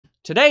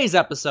Today's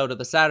episode of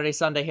the Saturday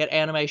Sunday Hit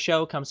Anime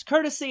Show comes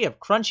courtesy of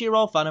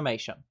Crunchyroll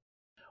Funimation.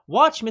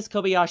 Watch Miss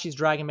Kobayashi's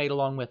Dragon Maid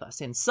along with us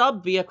in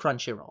sub via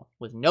Crunchyroll,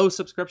 with no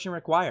subscription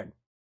required.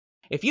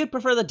 If you'd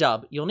prefer the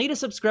dub, you'll need a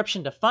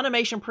subscription to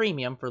Funimation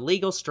Premium for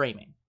legal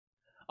streaming.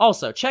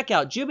 Also, check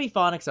out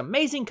Jubiphonics'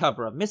 amazing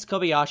cover of Miss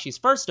Kobayashi's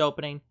first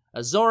opening,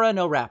 Azora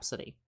no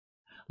Rhapsody.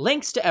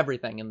 Links to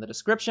everything in the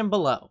description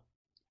below.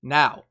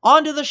 Now,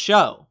 on to the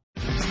show!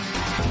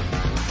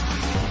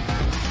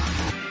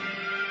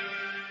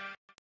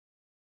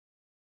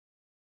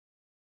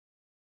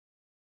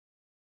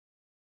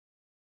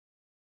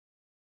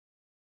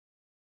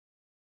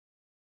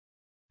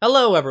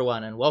 Hello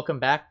everyone, and welcome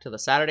back to the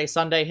Saturday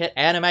Sunday Hit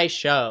Anime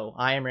Show.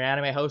 I am your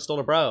anime host,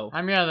 Older Bro.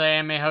 I'm your other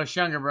anime host,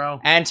 Younger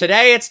Bro. And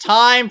today it's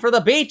time for the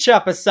beach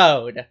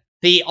episode.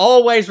 The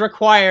always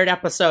required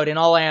episode in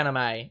all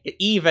anime.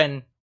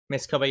 Even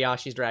Miss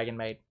Kobayashi's Dragon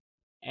Maid.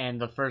 And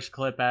the first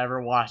clip I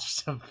ever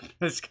watched of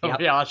Miss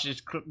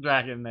Kobayashi's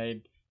Dragon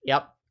Maid.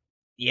 Yep.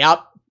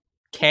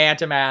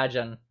 Can't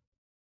imagine.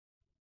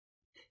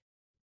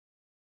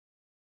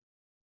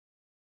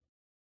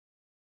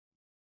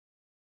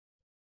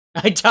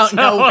 I don't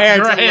know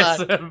where to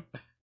look.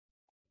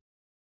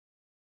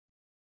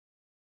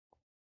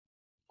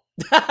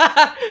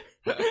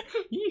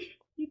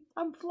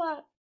 I'm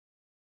flat.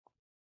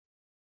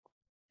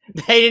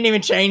 They didn't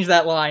even change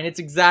that line. It's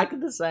exactly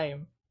the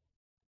same.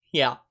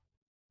 Yeah.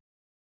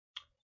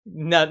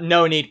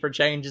 No need for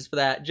changes for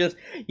that. Just,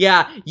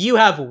 yeah, you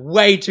have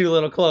way too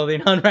little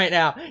clothing on right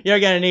now. You're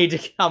gonna need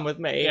to come with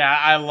me. Yeah,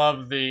 I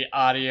love the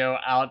audio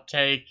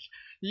outtake.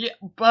 Yeah,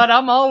 but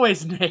I'm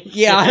always naked.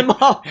 Yeah,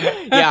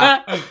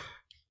 yeah.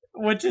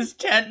 Which is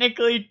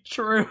technically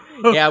true.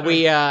 Yeah,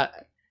 we,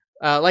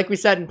 like we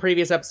said in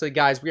previous episode,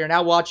 guys, we are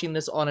now watching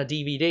this on a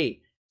DVD.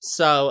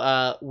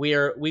 So,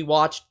 we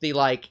watched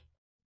the,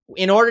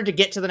 in order to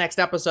get to the next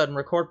episode and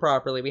record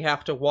properly, we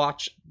have to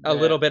watch a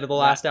little bit of the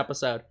last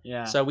episode.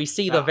 Yeah. So we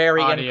see the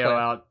very end clip.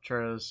 Audio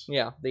outros.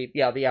 Yeah, the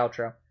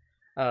outro.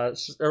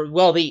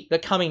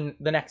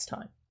 The next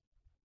time.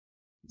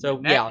 So,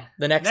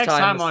 the next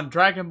time on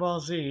Dragon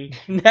Ball Z.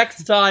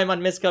 Next time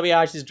on Miss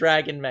Kobayashi's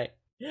Dragon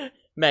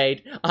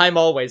Maid, I'm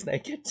always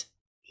naked.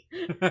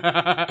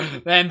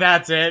 Then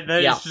that's it.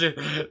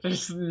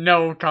 There's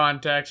no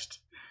context.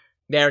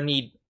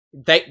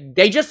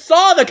 They just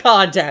saw the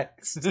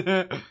context!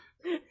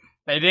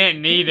 They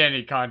didn't need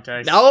any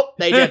context. Nope,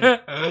 they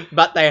didn't.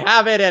 But they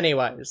have it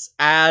anyways,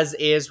 as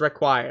is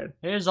required.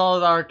 Here's all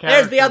of our character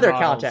Here's the other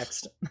models.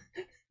 context.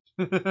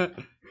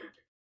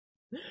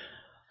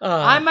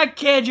 I'm a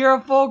kid, you're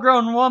a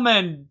full-grown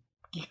woman.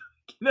 Get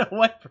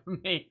away from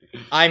me.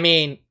 I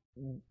mean,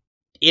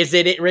 is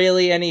it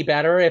really any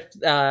better if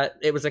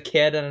it was a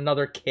kid and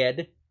another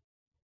kid?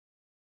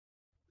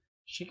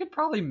 She could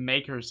probably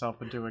make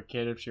herself into a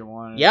kid if she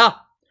wanted. Yeah.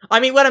 I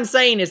mean, what I'm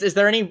saying is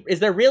there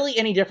really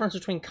any difference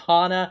between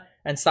Kana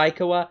and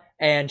Saikawa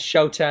and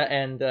Shota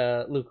and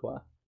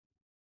Lukua?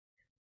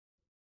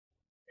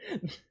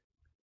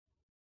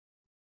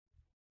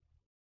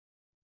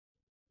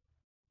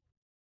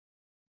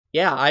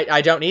 Yeah,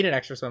 I don't need an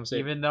extra swimsuit.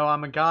 Even though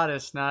I'm a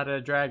goddess, not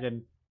a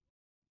dragon.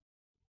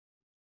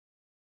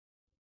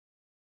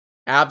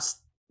 I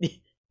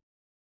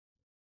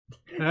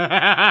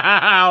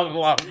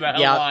love that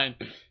line.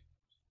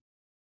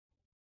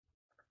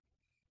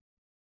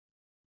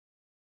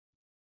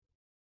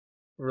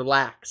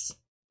 Relax.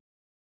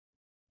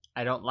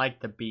 I don't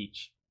like the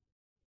beach.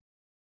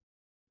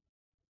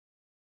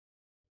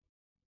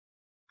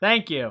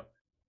 Thank you.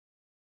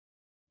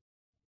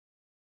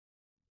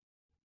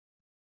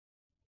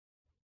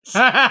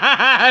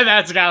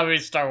 That's gotta be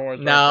Star Wars.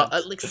 No,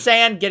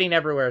 sand getting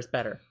everywhere is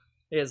better.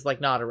 It is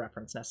not a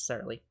reference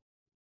necessarily.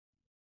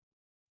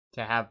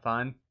 To have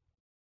fun.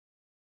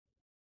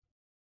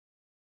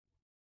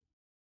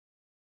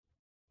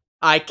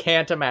 I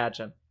can't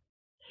imagine.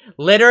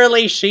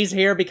 Literally, she's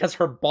here because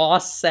her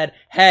boss said,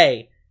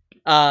 "Hey,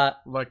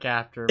 look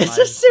after it's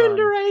my a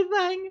tsundere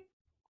thing."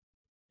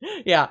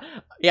 Yeah.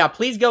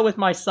 Please go with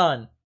my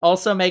son.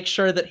 Also, make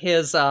sure that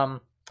his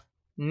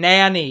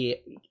nanny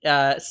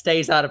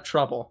stays out of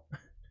trouble.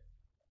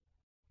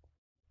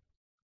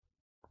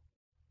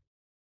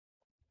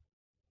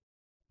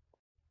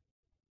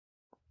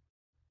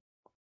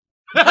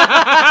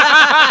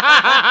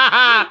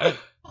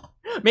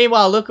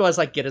 Meanwhile, Luca was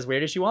like, "Get as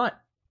weird as you want."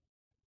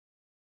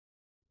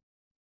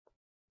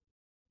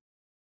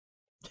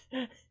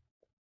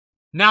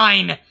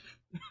 9.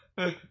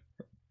 Kana!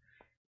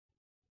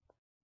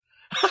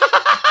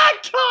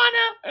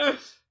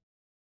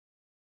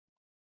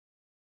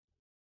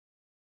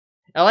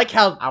 I like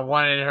how I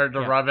wanted her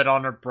to rub it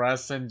on her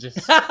breasts and just.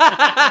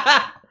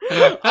 Oh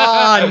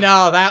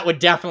no, that would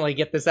definitely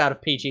get this out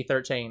of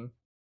PG-13.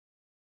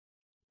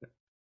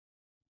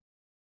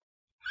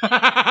 This time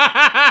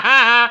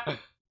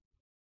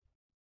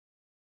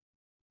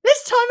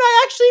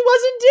I actually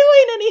wasn't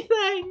doing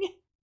anything.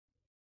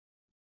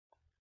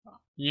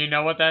 You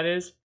know what that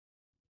is?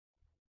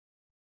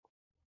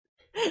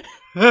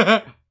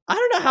 I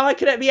don't know how I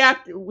could be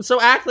act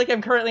like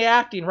I'm currently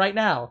acting right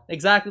now.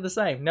 Exactly the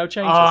same. No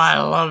changes. Oh,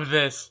 I love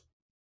this.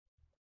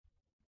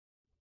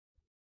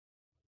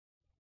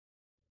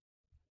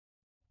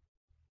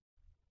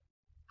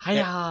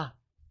 Hiya.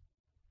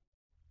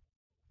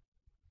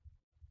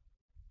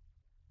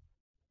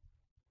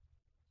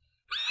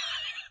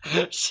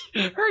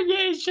 Her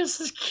yay is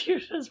just as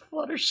cute as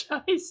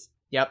Fluttershy's.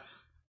 Yep.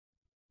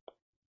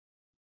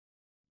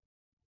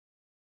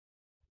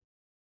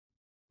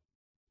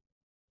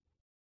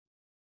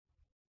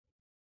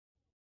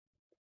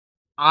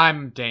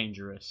 I'm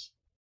dangerous.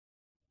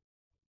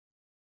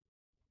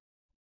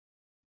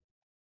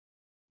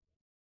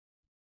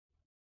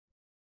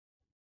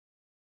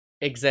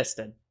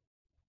 Existed.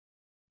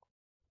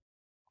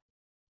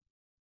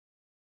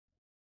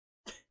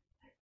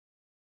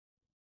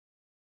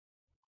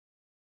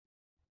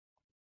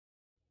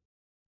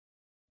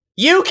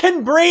 You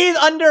can breathe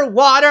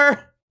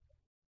underwater!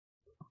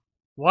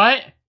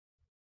 What?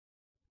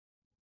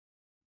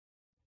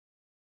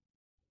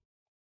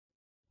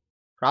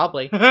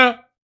 Probably.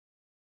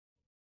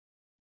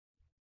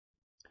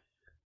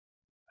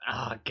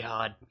 Oh,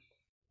 God.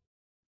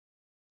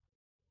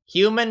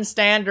 Human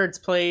standards,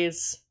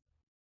 please.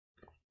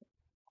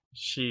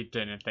 She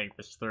didn't think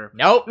this through.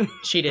 Nope,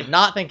 she did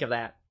not think of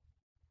that.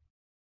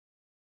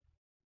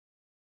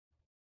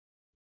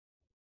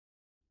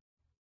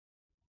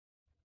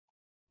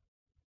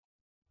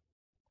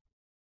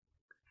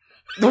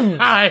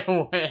 I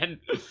win.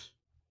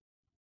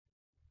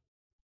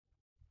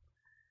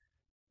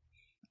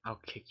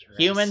 I'll kick your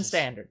Human asses.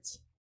 standards.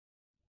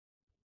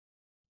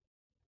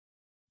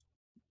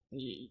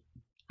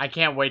 I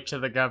can't wait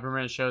till the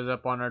government shows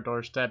up on our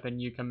doorstep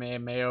and you can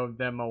mayo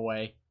them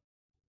away.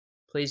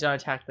 Please don't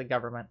attack the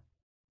government.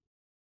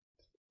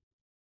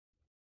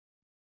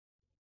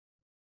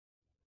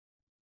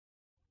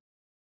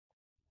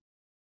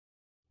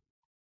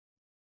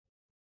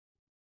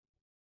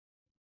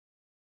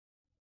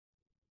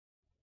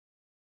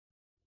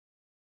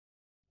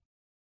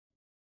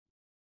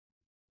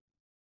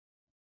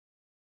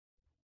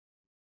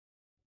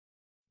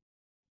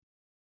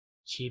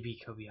 Chibi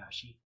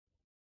Kobayashi.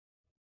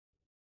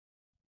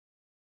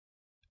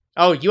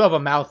 Oh, you have a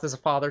mouth as a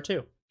father,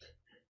 too.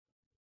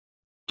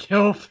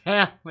 Kill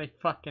family.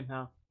 Fucking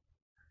hell.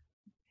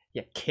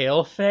 Yeah,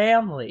 kill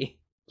family.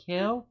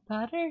 Kill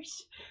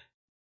Butters?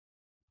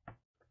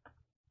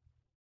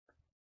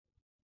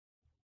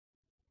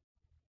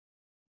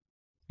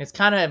 It's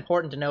kind of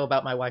important to know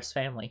about my wife's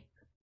family.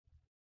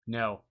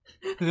 No.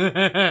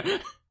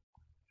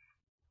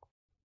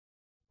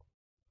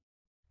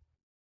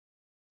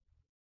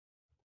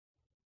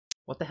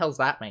 What the hell's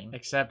that mean?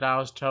 Except I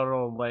was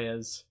total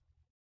Leia's.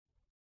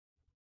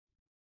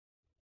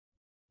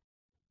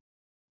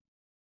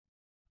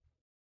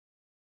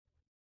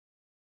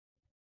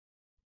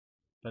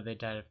 But they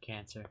died of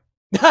cancer.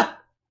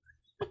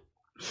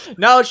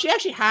 No, she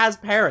actually has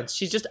parents.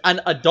 She's just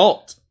an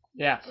adult.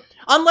 Yeah.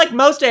 Unlike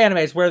most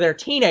animes where they're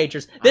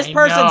teenagers, this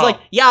person's like,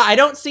 yeah, I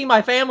don't see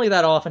my family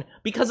that often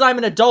because I'm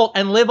an adult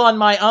and live on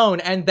my own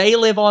and they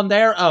live on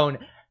their own.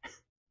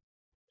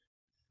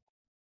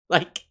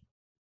 Like...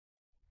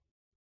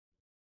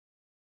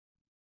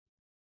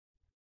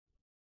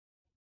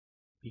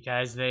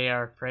 Because they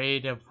are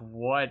afraid of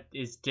what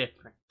is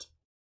different.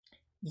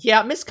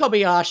 Yeah, Miss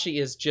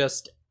Kobayashi is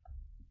just...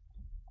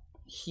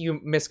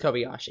 Miss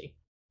Kobayashi.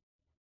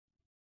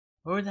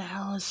 Who the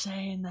hell is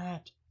saying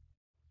that?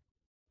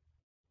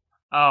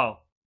 Oh.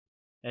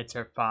 It's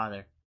her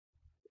father.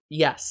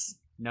 Yes.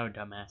 No,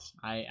 dumbass.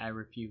 I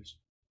refuse.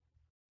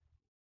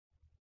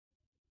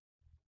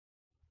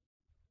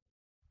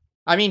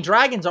 I mean,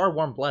 dragons are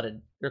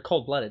warm-blooded. They're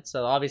cold-blooded,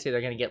 so obviously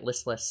they're going to get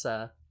listless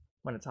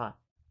when it's hot.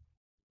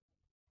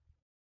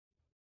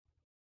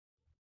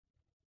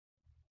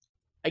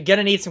 I'm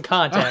gonna need some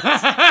context.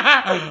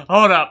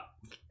 Hold up.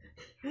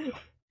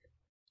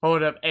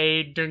 Hold up.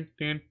 Dun,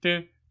 dun,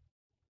 dun.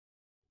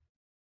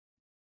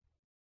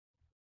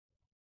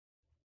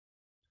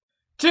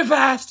 Too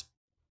fast!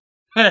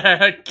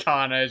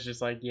 Kana is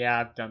just like, yeah,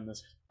 I've done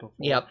this before.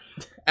 Yep.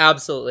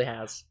 Absolutely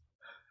has.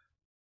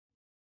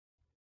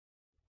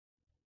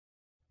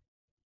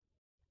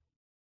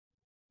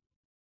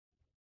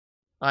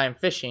 I am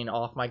fishing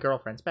off my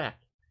girlfriend's back.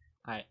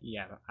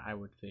 Yeah, I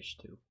would fish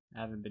too. I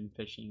haven't been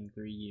fishing in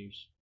 3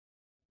 years.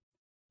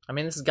 I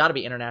mean, this has got to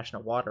be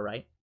international water,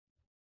 right?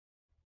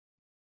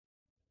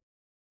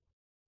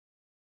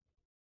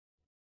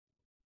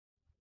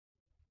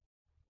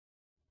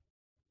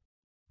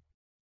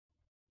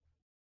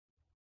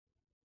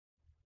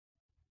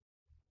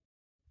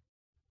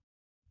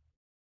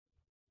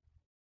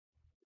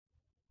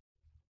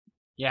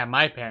 Yeah,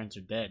 my parents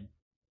are dead.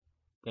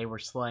 They were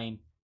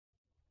slain.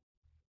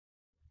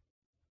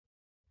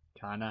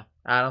 Kana,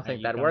 I don't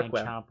think that'd work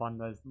well. Chomp on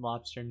the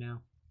lobster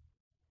now.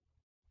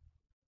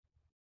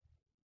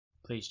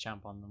 Please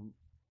chomp on them.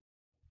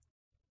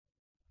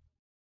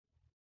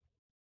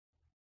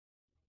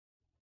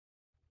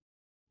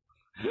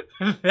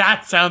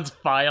 That sounds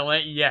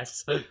violent,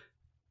 yes.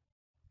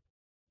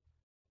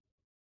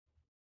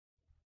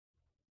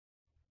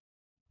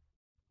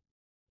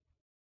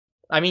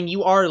 I mean,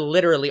 you are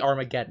literally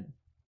Armageddon.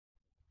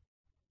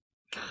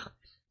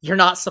 You're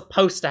not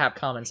supposed to have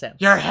common sense.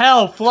 You're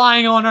hell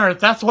flying on Earth.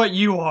 That's what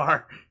you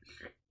are.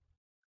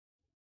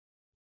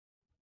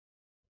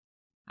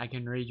 I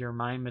can read your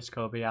mind, Miss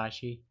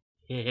Kobayashi.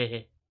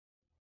 Here,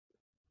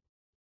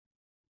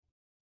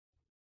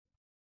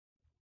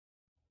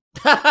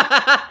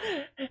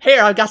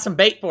 I've got some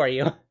bait for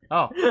you.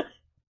 Oh.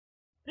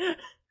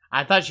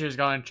 I thought she was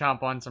going to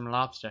chomp on some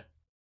lobster.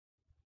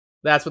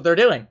 That's what they're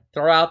doing.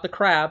 Throw out the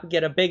crab,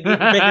 get a bigger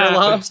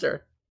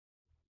lobster.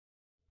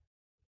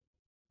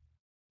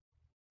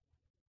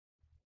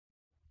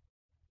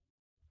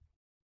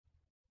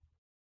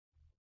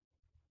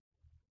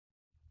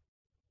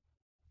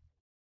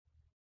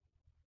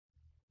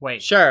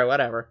 Wait. Sure,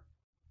 whatever.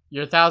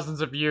 You're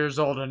thousands of years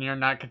old and you're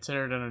not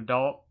considered an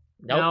adult?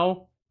 Nope.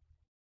 No?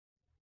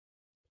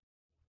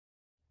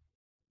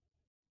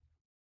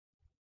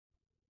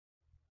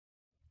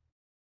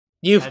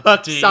 You've That's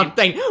hooked deep.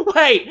 something.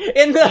 Wait,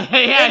 in the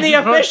Yeah, in the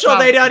you've hooked official, they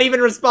something. don't even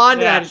respond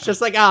to Yeah. that. It's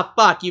just like, ah,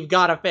 fuck, you've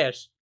got a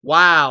fish.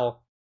 Wow.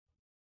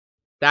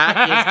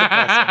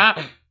 That is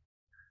depressing.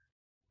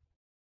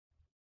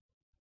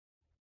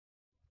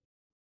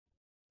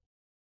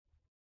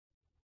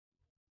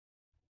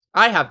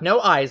 I have no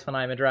eyes when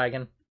I'm a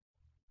dragon.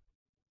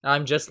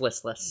 I'm just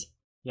listless.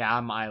 Yeah,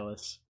 I'm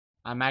eyeless.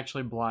 I'm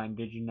actually blind,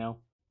 did you know?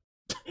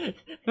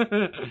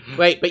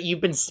 Wait, but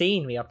you've been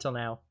seeing me up till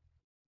now.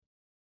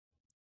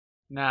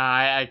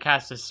 Nah, I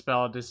cast a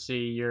spell to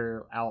see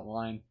your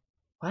outline.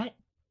 What?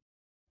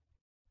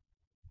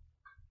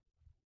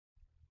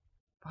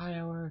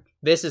 Firework.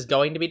 This is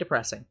going to be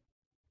depressing.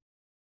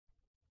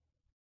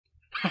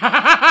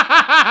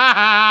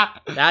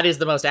 That That is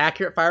the most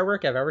accurate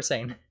firework I've ever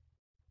seen.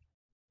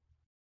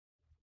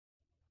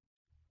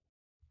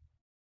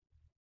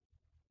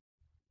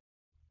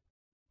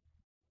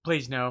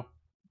 Please no.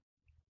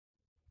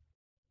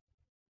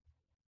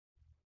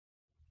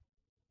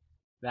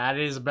 That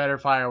is a better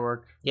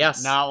firework.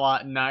 Yes.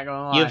 Not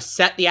gonna lie. You've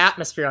set the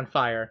atmosphere on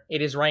fire.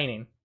 It is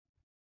raining.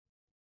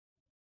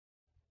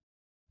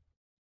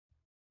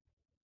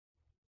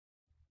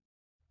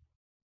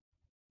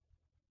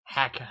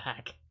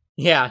 Hack.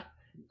 Yeah.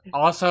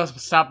 Also,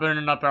 stop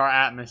burning up our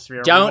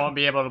atmosphere. Don't- We won't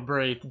be able to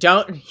breathe.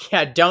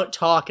 Don't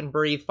talk and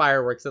breathe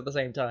fireworks at the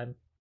same time.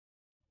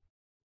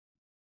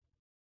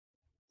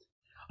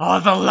 Oh,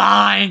 the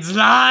lines! It's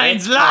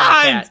Lines!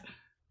 Comiket.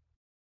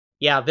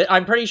 Yeah,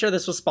 I'm pretty sure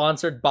this was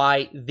sponsored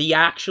by the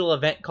actual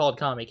event called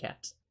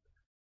Comiket.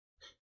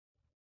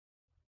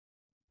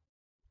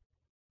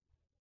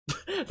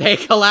 They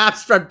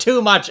collapsed from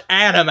too much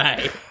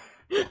anime.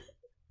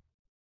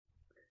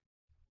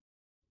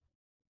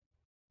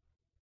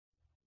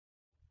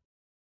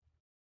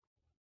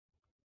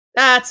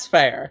 That's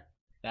fair.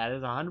 That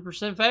is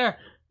 100% fair.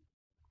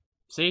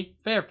 See?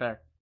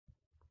 Fair.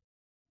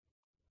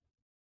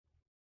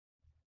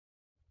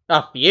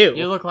 A few.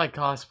 You look like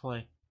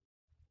cosplay.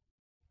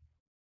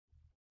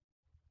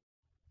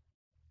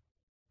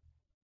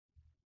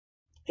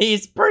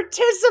 He's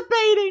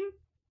participating.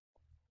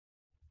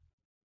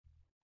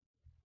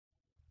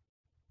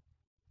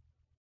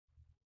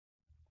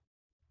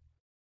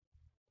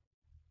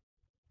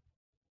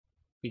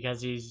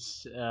 Because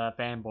he's a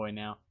fanboy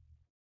now.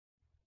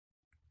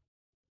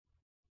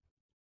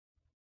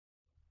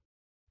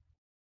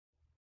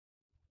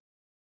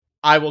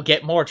 I will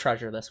get more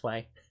treasure this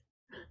way.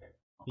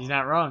 He's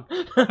not wrong.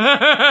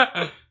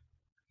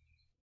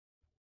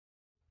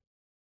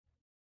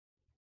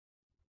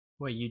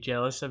 What, you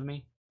jealous of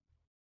me?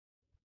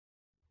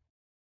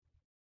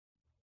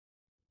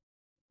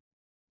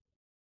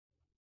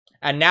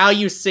 And now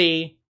you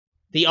see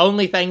the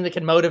only thing that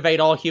can motivate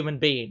all human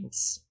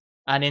beings.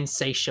 An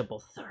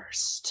insatiable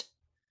thirst.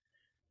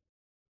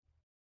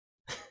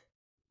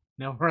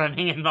 No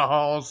running in the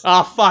halls.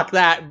 Oh, fuck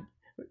that.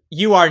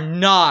 You are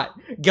not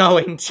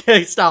going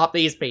to stop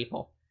these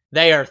people.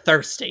 They are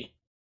thirsty.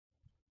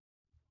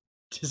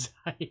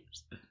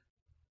 Desires.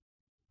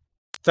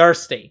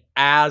 Thirsty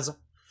as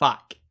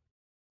fuck.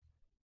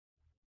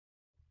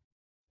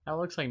 That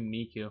looks like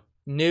Miku.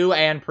 New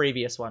and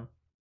previous one.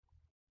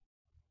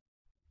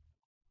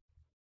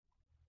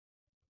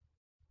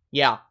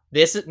 Yeah,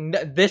 this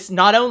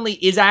not only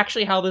is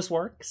actually how this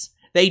works,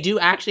 they do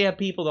actually have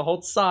people that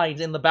hold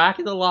signs in the back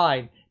of the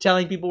line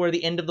telling people where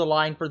the end of the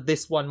line for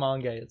this one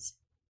manga is.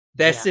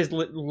 This is,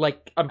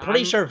 like, I'm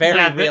pretty sure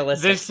very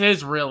realistic. This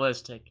is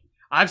realistic.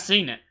 I've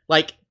seen it.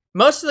 Like,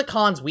 most of the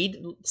cons we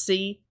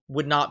see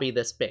would not be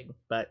this big,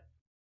 but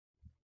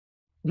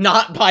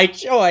not by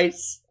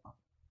choice.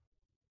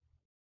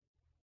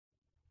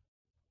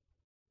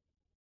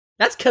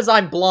 That's because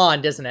I'm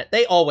blonde, isn't it?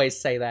 They always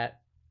say that.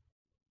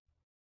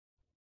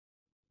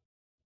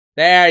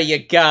 There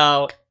you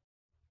go.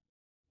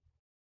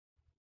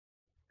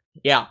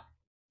 Yeah.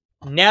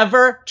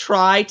 Never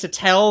try to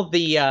tell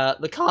the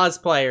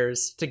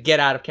cosplayers to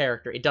get out of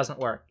character. It doesn't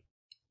work.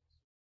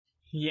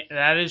 Yeah,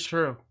 that is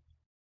true.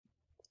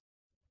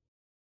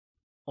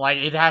 Like,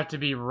 it'd have to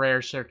be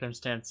rare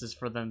circumstances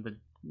for them to...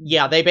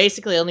 Yeah, they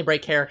basically only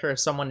break character if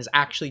someone is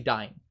actually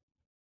dying.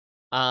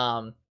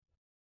 Yeah.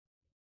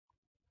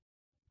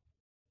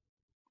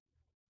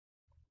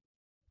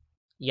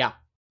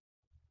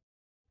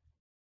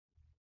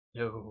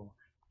 No.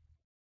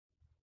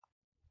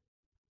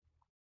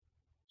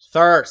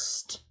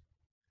 Thirst.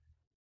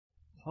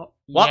 Well,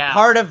 What yeah.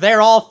 part of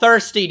they're all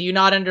thirsty do you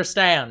not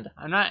understand?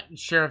 I'm not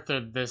sure if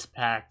they're this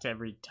packed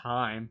every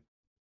time.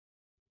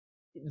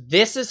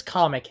 This is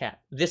Comiket.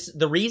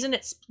 The reason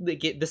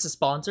this is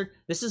sponsored.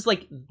 This is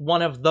like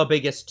one of the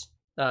biggest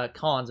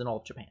cons in all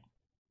of Japan.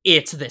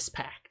 It's this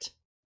packed.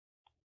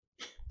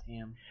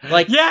 Damn.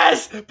 Like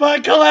yes,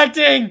 but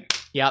collecting.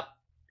 Yep.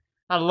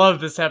 I love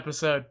this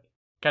episode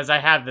because I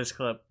have this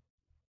clip.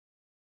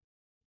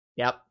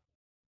 Yep.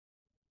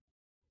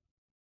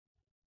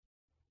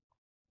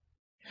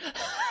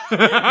 Now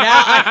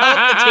I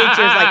hope the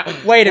teacher's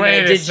like, wait a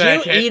minute, did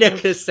you eat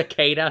a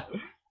cicada?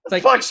 It's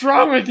like, what the fuck's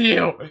wrong with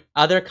you?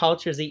 Other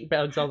cultures eat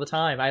bugs all the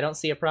time. I don't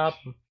see a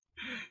problem.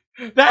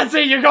 That's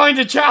it, you're going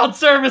to child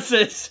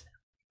services!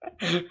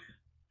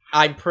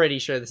 I'm pretty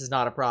sure this is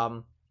not a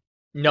problem.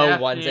 No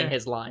one's in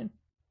his line.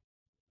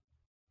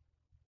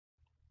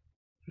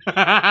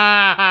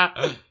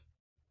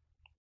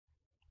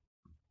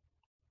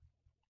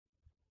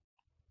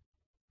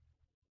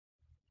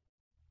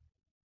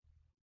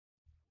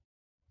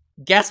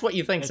 Guess what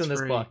you think's in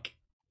this book.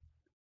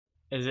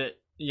 Is it?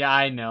 Yeah,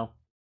 I know.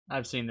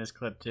 I've seen this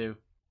clip too.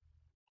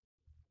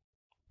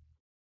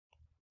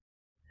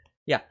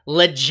 Yeah,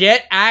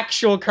 legit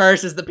actual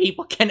curses that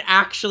people can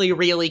actually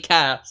really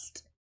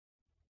cast.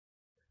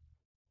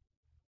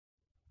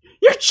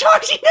 You're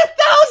charging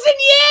 1,000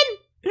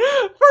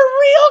 yen for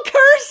real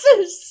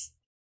curses!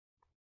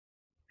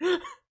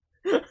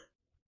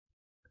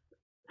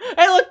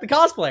 Hey look, the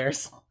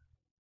cosplayers.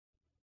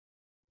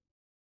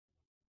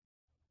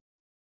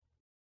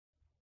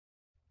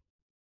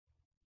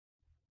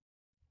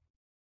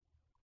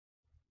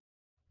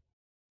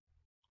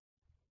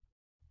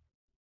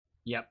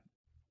 Yep.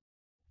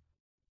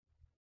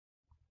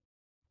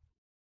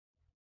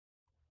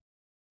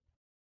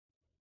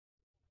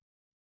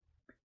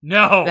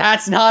 No!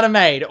 That's not a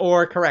maid,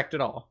 or correct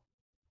at all.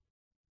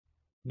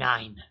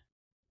 9.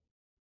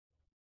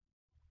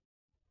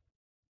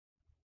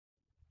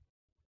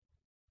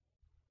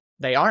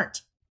 They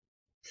aren't.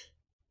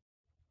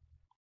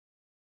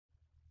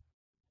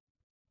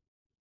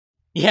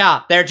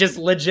 Yeah, they're just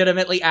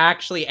legitimately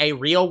actually a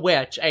real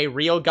witch, a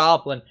real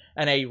goblin,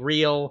 and a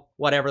real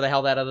whatever the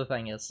hell that other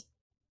thing is.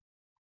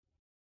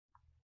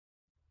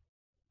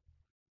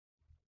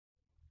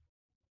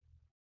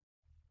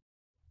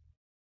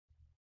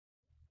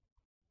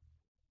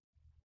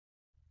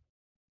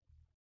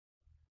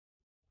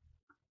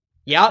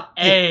 Yep.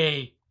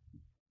 Hey.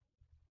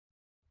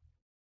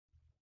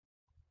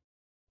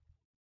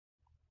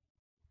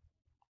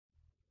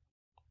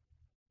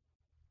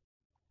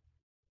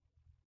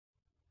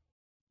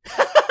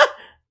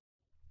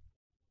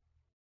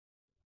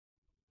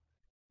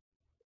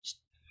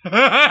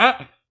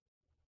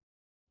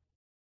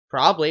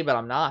 Probably, but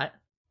I'm not.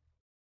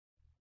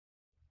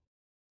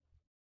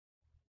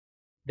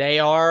 They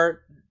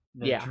are...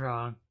 They're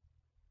drunk.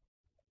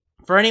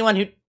 For anyone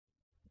who...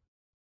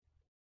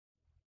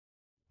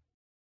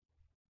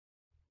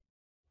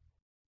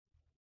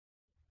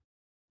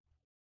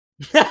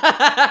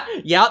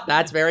 Yep,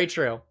 that's very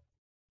true.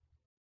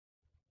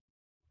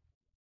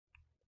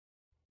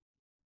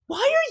 Why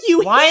are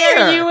you here? Why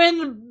are you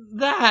in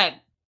that?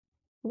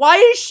 Why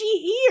is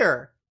she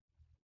here?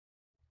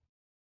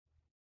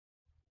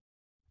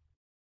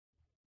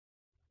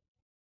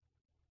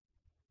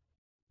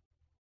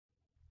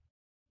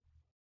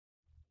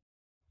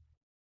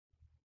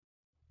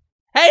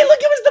 Hey, look,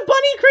 it was the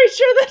bunny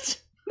creature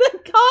that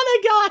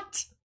Kana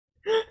got.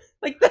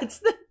 Like,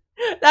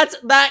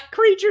 that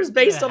creature's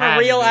based on a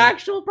real,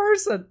 actual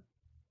person.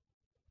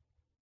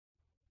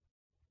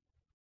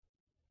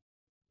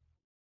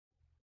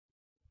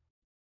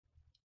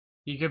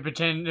 You could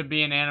pretend to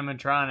be an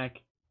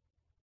animatronic.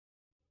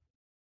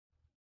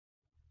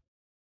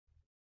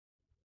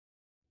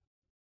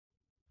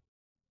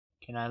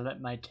 Can I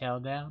let my tail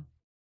down?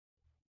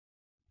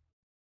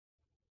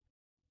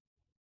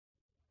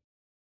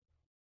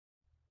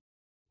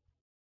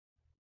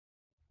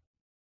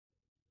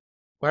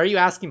 Why are you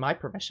asking my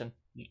permission?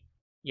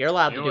 You're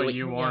allowed to do what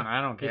you want.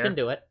 I don't care. You can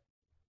do it.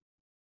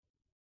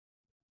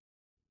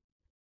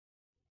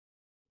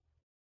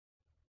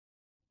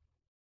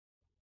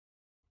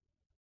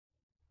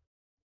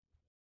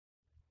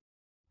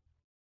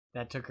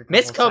 That took a couple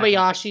Miss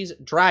Kobayashi's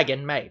seconds.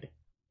 dragon Maid.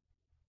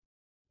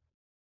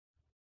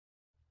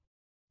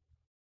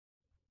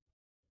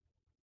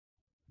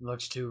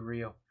 Looks too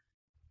real.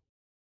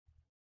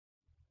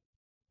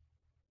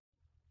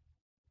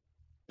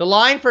 The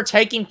line for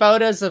taking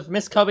photos of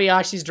Miss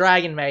Kobayashi's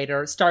dragon maid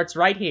starts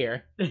right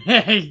here.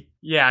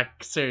 Yeah,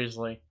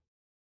 seriously.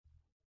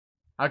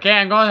 Okay,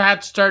 I'm going to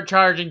have to start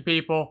charging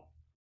people.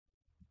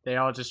 They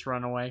all just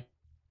run away.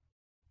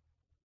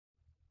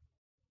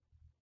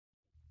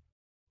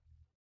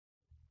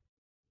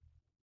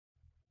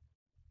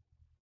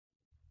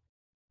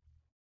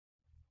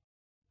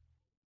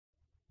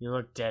 You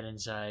look dead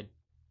inside.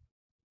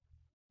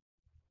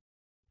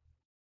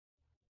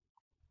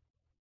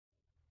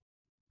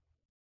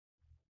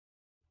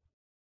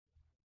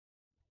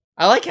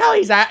 I like how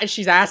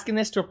she's asking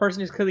this to a person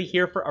who's clearly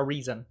here for a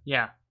reason.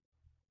 Yeah.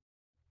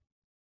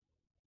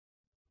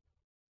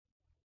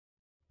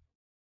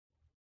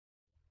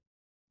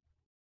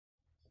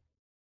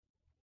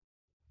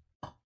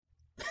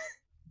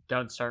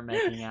 Don't start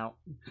making out.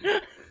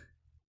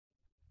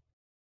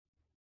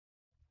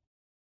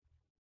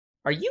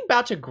 Are you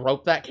about to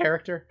grope that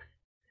character?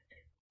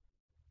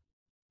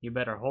 You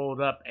better hold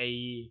up,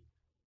 AE.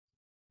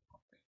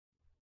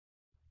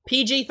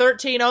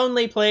 PG-13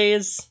 only,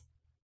 please.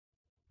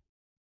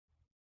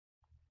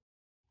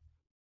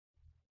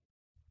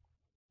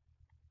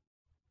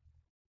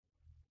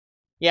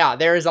 Yeah,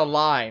 there is a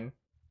line.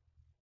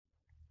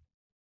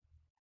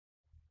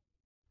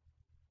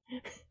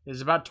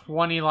 There's about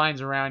 20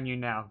 lines around you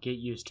now. Get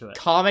used to it.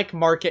 Comic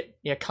market,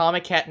 yeah,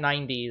 Comiket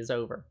 90 is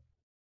over.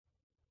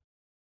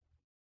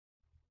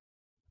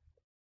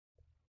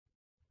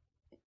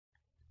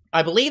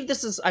 I believe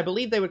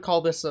they would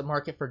call this a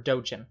market for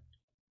doujin.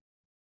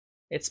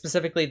 It's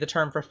specifically the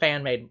term for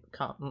fan-made,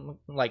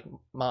 like,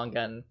 manga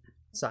and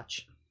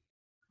such.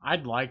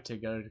 I'd like to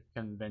go to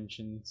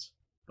conventions,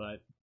 but...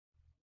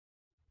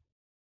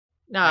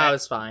 No,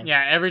 it's fine.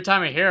 Yeah, every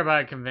time I hear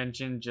about a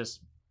convention,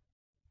 just...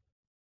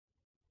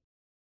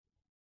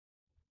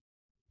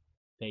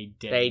 They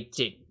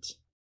didn't.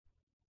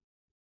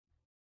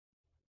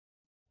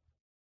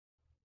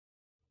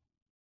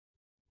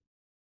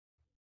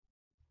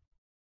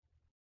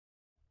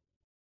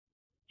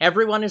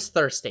 Everyone is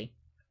thirsty.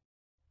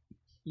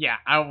 Yeah,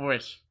 I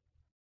wish.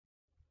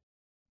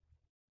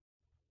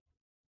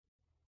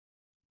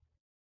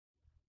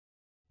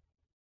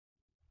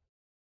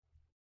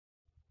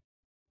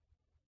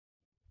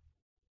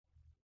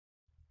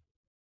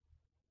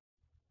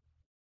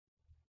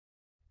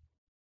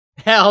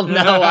 Hell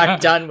no, I'm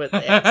done with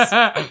this.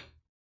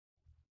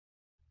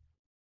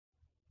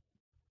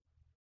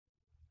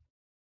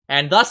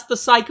 And thus the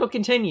cycle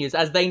continues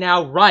as they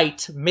now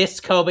write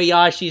Miss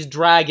Kobayashi's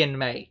Dragon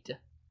Maid.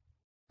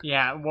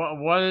 Yeah,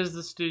 what is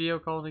the studio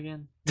called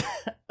again?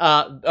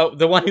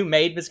 The one who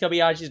made Miss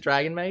Kobayashi's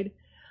Dragon Maid?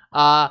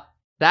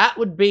 That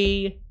would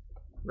be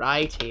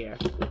right here.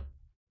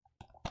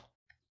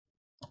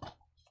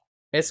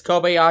 Miss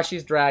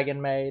Kobayashi's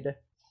Dragon Maid.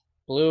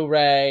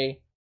 Blu-ray.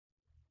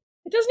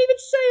 It doesn't even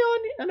say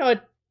on... No,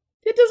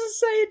 it doesn't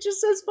say, it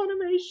just says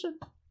Funimation.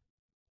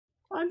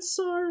 I'm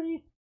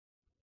sorry.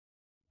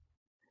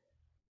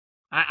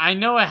 I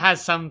know it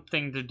has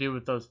something to do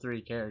with those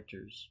three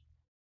characters.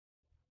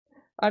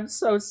 I'm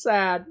so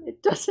sad.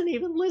 It doesn't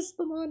even list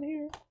them on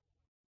here.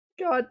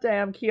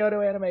 Goddamn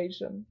Kyoto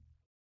Animation.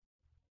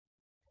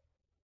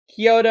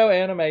 Kyoto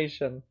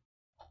Animation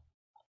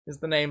is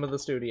the name of the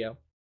studio.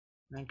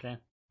 Okay.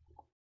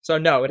 So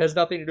no, it has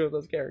nothing to do with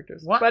those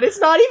characters. What? But it's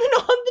not even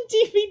on the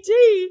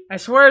DVD. I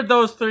swear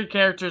those three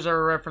characters are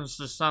a reference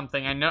to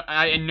something.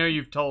 I know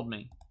you've told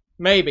me.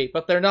 Maybe,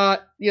 but they're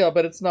not. Yeah,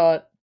 but it's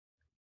not.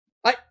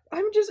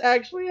 I'm just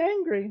actually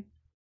angry.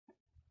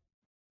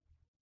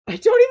 I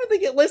don't even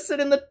think it listed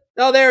in the...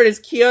 Oh, there it is.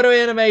 Kyoto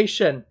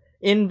Animation.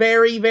 In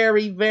very,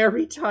 very,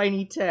 very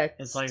tiny text.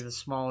 It's like the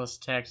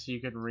smallest text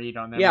you could read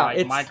on that. Yeah, like,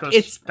 it's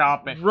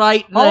microscopic.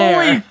 Right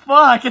there. Holy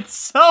fuck, it's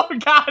so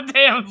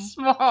goddamn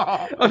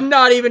small. I'm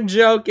not even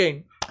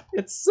joking.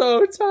 It's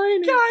so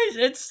tiny. Guys,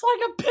 it's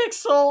like a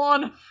pixel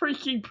on a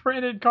freaking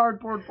printed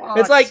cardboard box.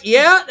 It's like,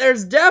 yeah,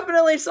 there's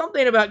definitely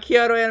something about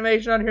Kyoto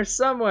Animation on here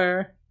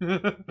somewhere.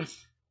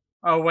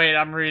 Oh, wait,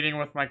 I'm reading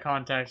with my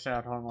contacts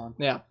out. Hold on.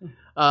 Yeah.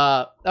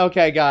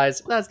 Okay,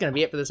 guys. That's going to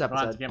be it for this I'm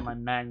about to episode. get my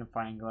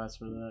magnifying glass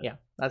for that. Yeah,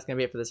 that's going to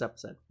be it for this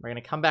episode. We're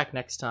going to come back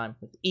next time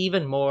with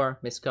even more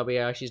Miss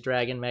Kobayashi's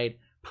Dragon Maid.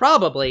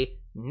 Probably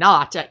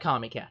not at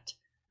Comiket.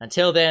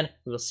 Until then,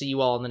 we will see you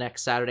all in the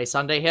next Saturday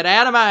Sunday Hit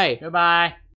Anime. Goodbye.